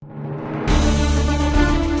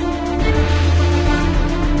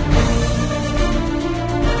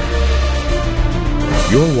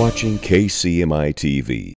You're watching KCMI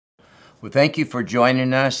TV. Well, thank you for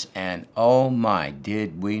joining us, and oh my,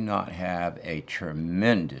 did we not have a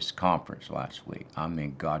tremendous conference last week. I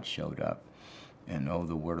mean, God showed up, and oh,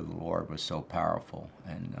 the word of the Lord was so powerful.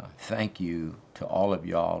 And thank you to all of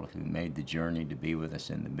y'all who made the journey to be with us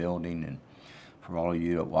in the building, and for all of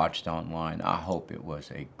you that watched online. I hope it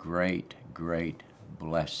was a great, great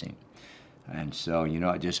blessing. And so, you know,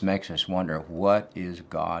 it just makes us wonder, what is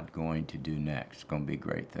God going to do next? It's going to be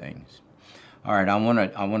great things. All right, I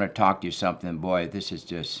want to talk to you something. Boy, this is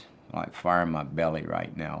just like fire in my belly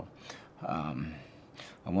right now. I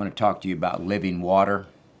want to talk to you about living water.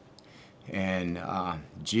 And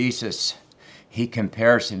Jesus, he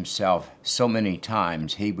compares himself so many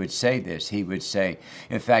times. He would say this. He would say,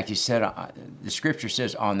 in fact, he said, the scripture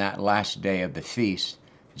says, on that last day of the feast,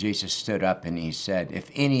 Jesus stood up and he said, if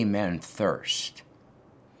any man thirst,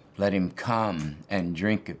 let him come and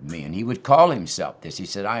drink of me. And he would call himself this. He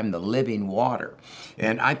said, I am the living water.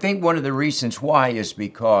 And I think one of the reasons why is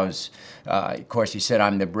because, of course, he said,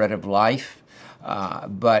 I'm the bread of life.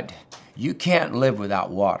 But you can't live without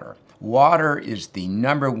water. Water is the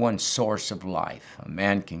number one source of life. A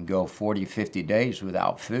man can go 40, 50 days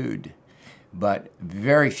without food, but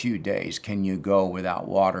very few days can you go without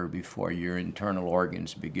water before your internal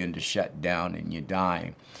organs begin to shut down and you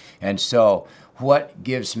die. And so what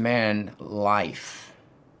gives man life,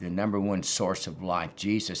 the number one source of life?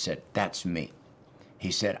 Jesus said, that's me.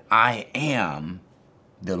 He said, I am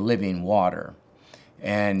the living water.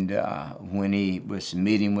 And when he was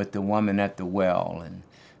meeting with the woman at the well, and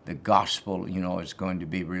the gospel, you know, is going to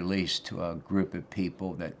be released to a group of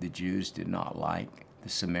people that the Jews did not like, the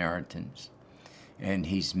Samaritans. And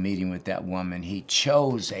he's meeting with that woman. He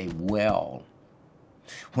chose a well.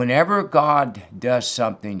 Whenever God does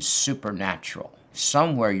something supernatural,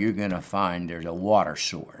 somewhere you're going to find there's a water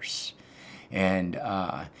source. And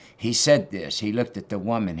he said this. He looked at the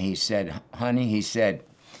woman. He said, honey, he said,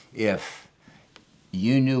 if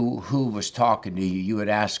you knew who was talking to you, you would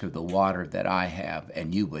ask of the water that I have,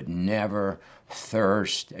 and you would never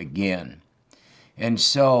thirst again. And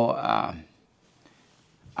so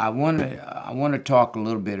I want to talk a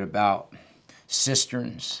little bit about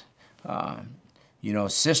cisterns. You know,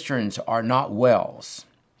 cisterns are not wells.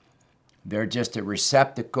 They're just a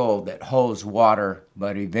receptacle that holds water,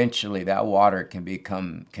 but eventually that water can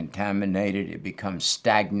become contaminated. It becomes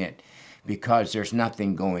stagnant because there's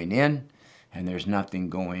nothing going in and there's nothing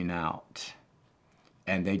going out.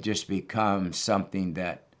 And they just become something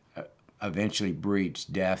that eventually breeds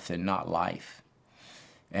death and not life.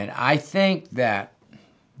 And I think that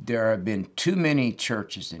there have been too many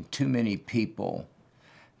churches and too many people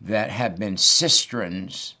that have been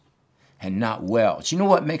cisterns and not wells. You know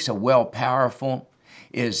what makes a well powerful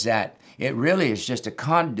is that it really is just a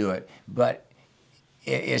conduit, but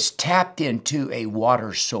it's tapped into a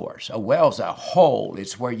water source. A well's a hole.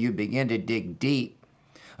 It's where you begin to dig deep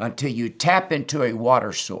until you tap into a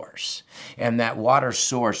water source. And that water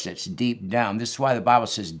source that's deep down. This is why the Bible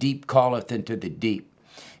says, deep calleth into the deep.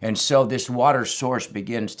 And so this water source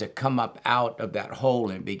begins to come up out of that hole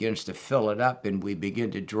and begins to fill it up, and we begin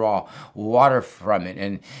to draw water from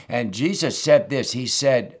it. And Jesus said this. He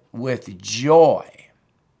said, with joy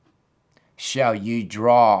shall ye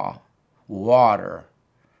draw water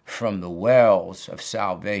from the wells of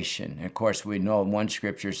salvation. And of course, we know one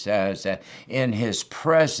scripture says that in his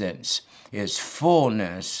presence is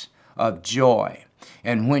fullness of joy.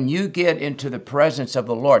 And when you get into the presence of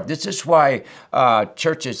the Lord, this is why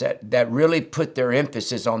churches that really put their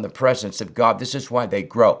emphasis on the presence of God, this is why they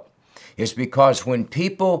grow. It's because when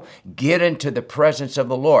people get into the presence of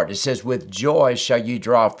the Lord, it says, with joy shall you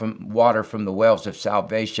draw from water from the wells of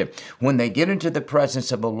salvation. When they get into the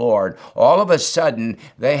presence of the Lord, all of a sudden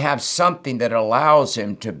they have something that allows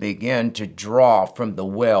them to begin to draw from the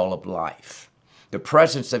well of life. The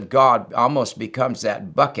presence of God almost becomes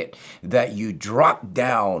that bucket that you drop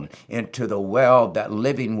down into the well, that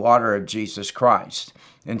living water of Jesus Christ.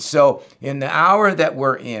 And so in the hour that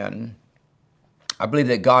we're in, I believe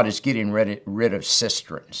that God is getting rid of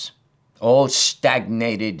cisterns, old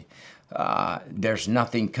stagnated. There's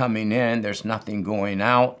nothing coming in, there's nothing going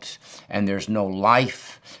out, and there's no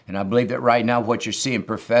life. And I believe that right now what you're seeing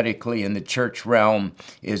prophetically in the church realm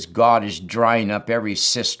is God is drying up every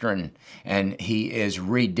cistern, and he is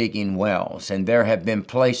redigging wells. And there have been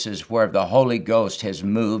places where the Holy Ghost has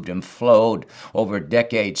moved and flowed over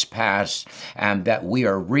decades past, and that we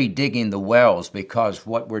are redigging the wells, because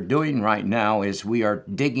what we're doing right now is we are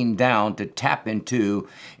digging down to tap into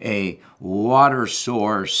a water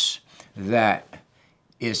source that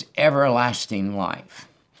is everlasting life.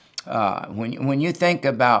 when you think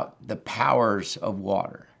about the powers of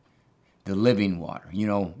water, the living water,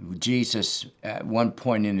 Jesus at one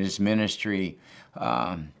point in his ministry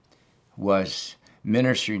was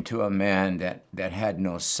ministering to a man that had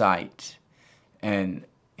no sight, and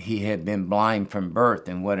he had been blind from birth.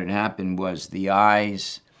 And what had happened was the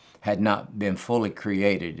eyes had not been fully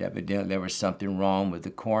created. Evidently, there was something wrong with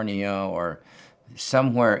the cornea or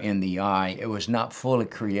somewhere in the eye. It was not fully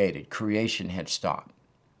created. Creation had stopped.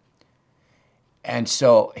 And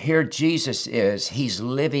so here Jesus is. He's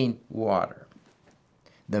living water.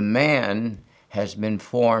 The man has been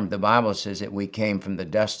formed. The Bible says that we came from the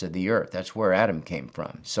dust of the earth. That's where Adam came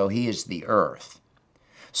from. So he is the earth.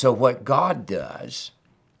 So what God does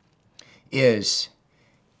is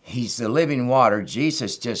he's the living water.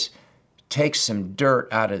 Jesus just takes some dirt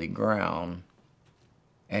out of the ground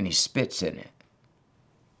and he spits in it.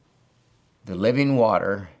 The living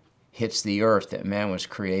water hits the earth that man was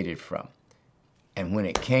created from. And when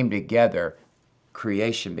it came together,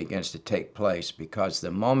 creation begins to take place, because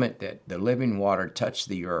the moment that the living water touched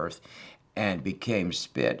the earth and became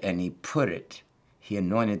spit, and he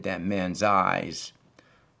anointed that man's eyes,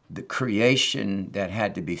 the creation that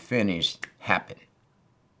had to be finished happened.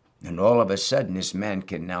 And all of a sudden, this man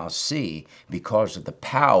can now see because of the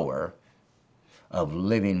power of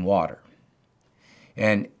living water.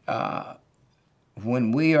 And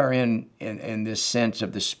when we are in this sense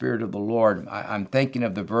of the Spirit of the Lord, I'm thinking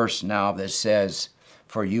of the verse now that says,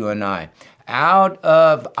 for you and I, out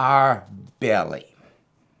of our belly,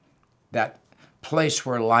 that place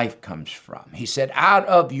where life comes from. He said, out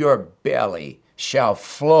of your belly shall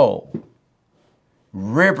flow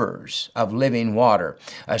rivers of living water.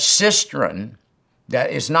 A cistern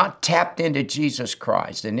that is not tapped into Jesus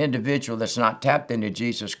Christ, an individual that's not tapped into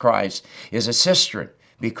Jesus Christ, is a cistern,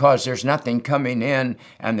 because there's nothing coming in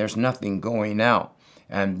and there's nothing going out.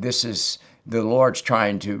 And this is the Lord's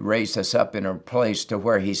trying to raise us up in a place to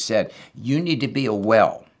where he said, you need to be a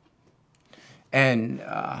well. And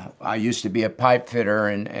I used to be a pipe fitter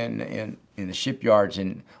in the shipyards,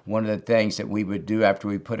 and one of the things that we would do after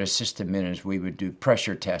we put a system in is we would do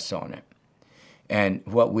pressure tests on it. And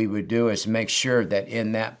what we would do is make sure that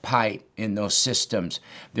in that pipe, in those systems,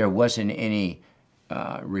 there wasn't any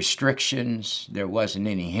restrictions, there wasn't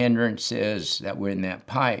any hindrances that were in that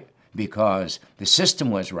pipe, because the system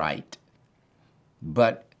was right,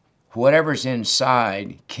 but whatever's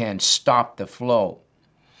inside can stop the flow.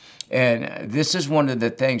 And this is one of the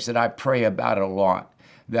things that I pray about a lot,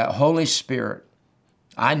 that Holy Spirit,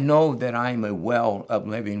 I know that I'm a well of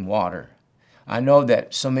living water. I know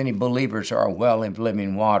that so many believers are a well of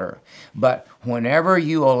living water, but whenever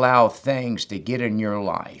you allow things to get in your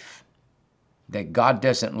life that God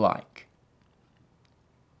doesn't like,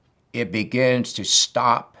 it begins to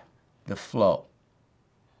stop the flow.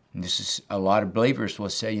 And this is, a lot of believers will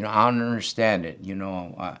say, I don't understand it.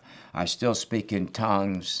 I still speak in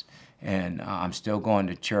tongues and I'm still going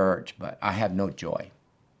to church, but I have no joy.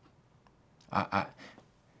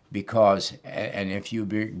 Because if you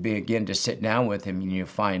begin to sit down with him and you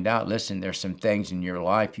find out, listen, there's some things in your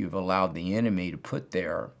life you've allowed the enemy to put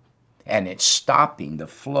there, and it's stopping the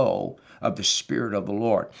flow of the Spirit of the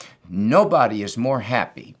Lord. Nobody is more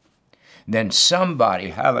happy than somebody,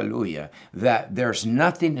 hallelujah, that there's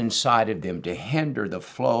nothing inside of them to hinder the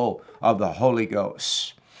flow of the Holy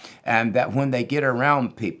Ghost. And that when they get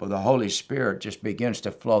around people, the Holy Spirit just begins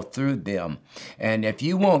to flow through them. And if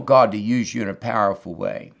you want God to use you in a powerful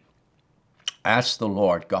way, ask the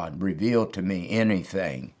Lord, God, reveal to me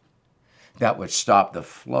anything that would stop the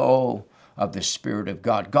flow of the Spirit of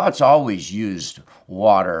God. God's always used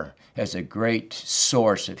water as a great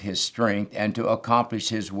source of his strength and to accomplish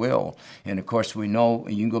his will. And of course, we know,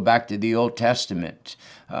 you can go back to the Old Testament,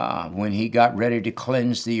 when he got ready to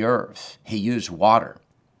cleanse the earth, he used water.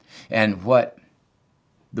 And what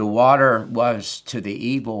the water was to the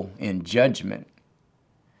evil in judgment,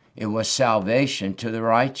 it was salvation to the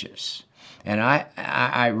righteous. And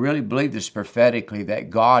I really believe this prophetically, that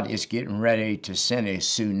God is getting ready to send a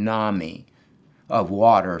tsunami of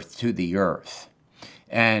water to the earth.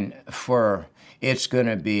 And it's going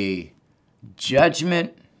to be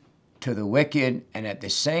judgment to the wicked, and at the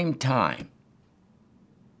same time,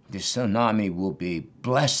 the tsunami will be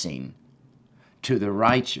blessing to the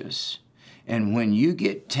righteous. And when you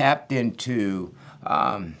get tapped into,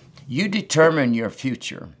 you determine your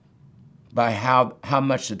future by how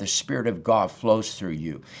much of the Spirit of God flows through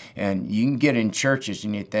you. And you can get in churches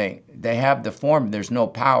and you think they have the form, there's no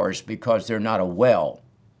powers, because they're not a well.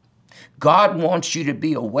 God wants you to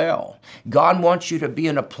be a well. God wants you to be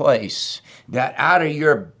in a place that out of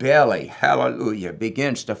your belly, hallelujah,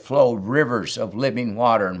 begins to flow rivers of living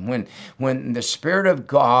water. And when the Spirit of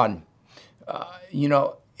God,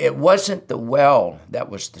 it wasn't the well that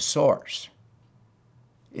was the source.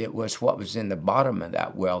 It was what was in the bottom of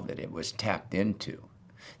that well that it was tapped into.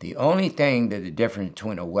 The only thing that the difference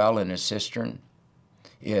between a well and a cistern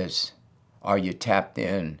is, are you tapped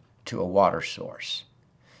in to a water source?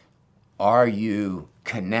 Are you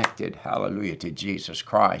connected, hallelujah, to Jesus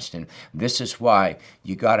Christ? And this is why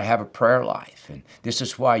you got to have a prayer life. And this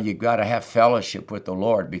is why you got to have fellowship with the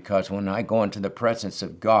Lord, because when I go into the presence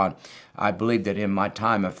of God, I believe that in my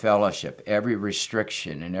time of fellowship, every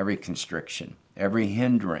restriction and every constriction, every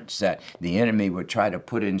hindrance that the enemy would try to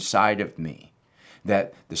put inside of me,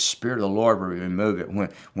 that the Spirit of the Lord will remove it.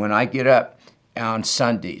 When I get up on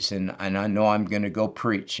Sundays and I know I'm going to go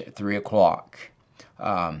preach at 3 o'clock,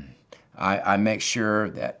 I make sure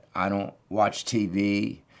that I don't watch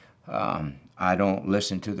TV. I don't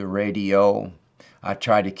listen to the radio. I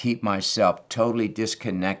try to keep myself totally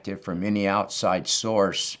disconnected from any outside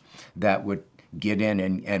source that would get in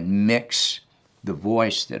and mix the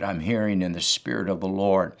voice that I'm hearing in the Spirit of the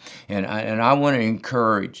Lord. And I want to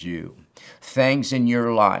encourage you, things in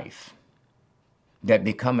your life that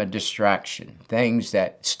become a distraction, things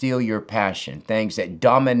that steal your passion, things that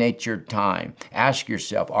dominate your time. Ask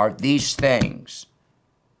yourself, are these things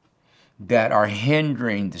that are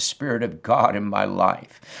hindering the Spirit of God in my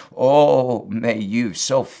life? Oh, may you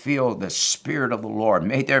so feel the Spirit of the Lord.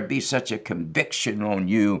 May there be such a conviction on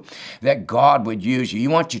you that God would use you.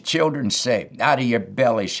 You want your children saved. Out of your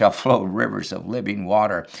belly shall flow rivers of living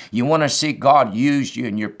water. You want to see God use you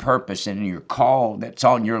in your purpose and in your call that's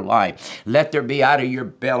on your life. Let there be out of your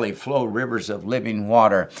belly flow rivers of living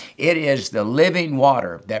water. It is the living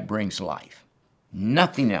water that brings life.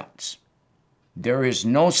 Nothing else. There is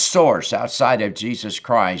no source outside of Jesus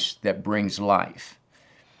Christ that brings life.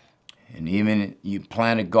 And even you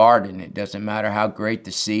plant a garden, it doesn't matter how great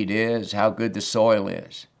the seed is, how good the soil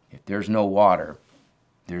is. If there's no water,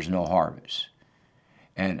 there's no harvest.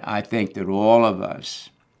 And I think that all of us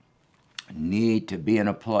need to be in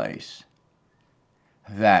a place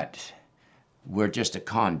that we're just a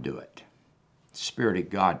conduit. The Spirit of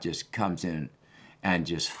God just comes in and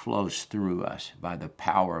just flows through us by the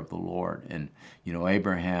power of the Lord. And,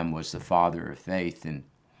 Abraham was the father of faith, and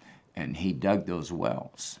he dug those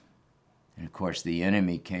wells. And, of course, the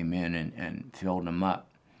enemy came in and filled them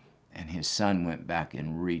up, and his son went back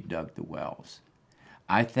and redug the wells.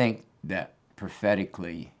 I think that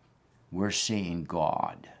prophetically, we're seeing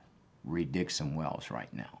God redig some wells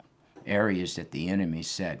right now. Areas that the enemy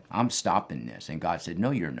said, I'm stopping this. And God said,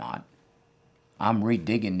 no, you're not. I'm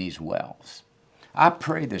redigging these wells. I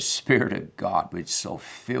pray the Spirit of God would so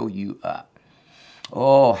fill you up.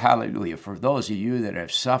 Oh, hallelujah. For those of you that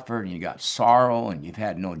have suffered and you got sorrow and you've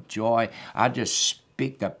had no joy, I just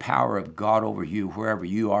speak the power of God over you wherever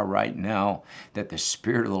you are right now, that the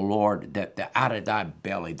Spirit of the Lord, that out of thy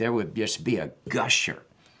belly, there would just be a gusher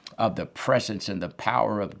of the presence and the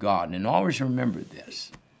power of God. And always remember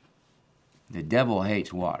this, the devil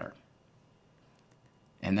hates water.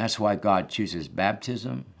 And that's why God chooses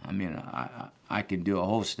baptism. I mean, I could do a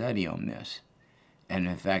whole study on this. And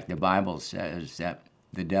in fact, the Bible says that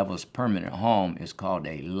the devil's permanent home is called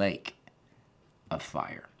a lake of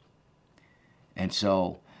fire. And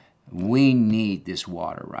so we need this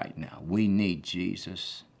water right now. We need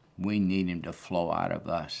Jesus. We need him to flow out of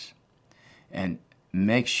us. And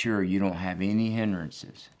make sure you don't have any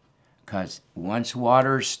hindrances, because once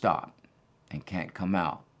water is stopped and can't come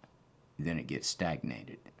out, then it gets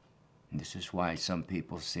stagnated. And this is why some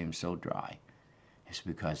people seem so dry. It's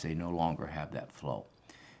because they no longer have that flow.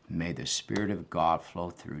 May the Spirit of God flow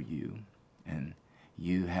through you, and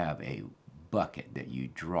you have a bucket that you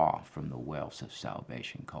draw from the wells of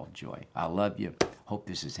salvation called joy. I love you. Hope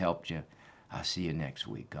this has helped you. I'll see you next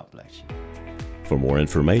week. God bless you. For more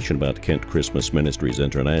information about Kent Christmas Ministries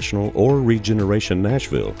International or Regeneration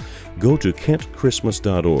Nashville, go to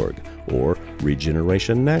kentchristmas.org or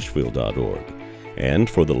regenerationnashville.org. And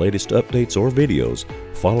for the latest updates or videos,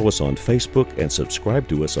 follow us on Facebook and subscribe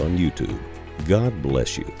to us on YouTube. God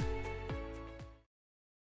bless you.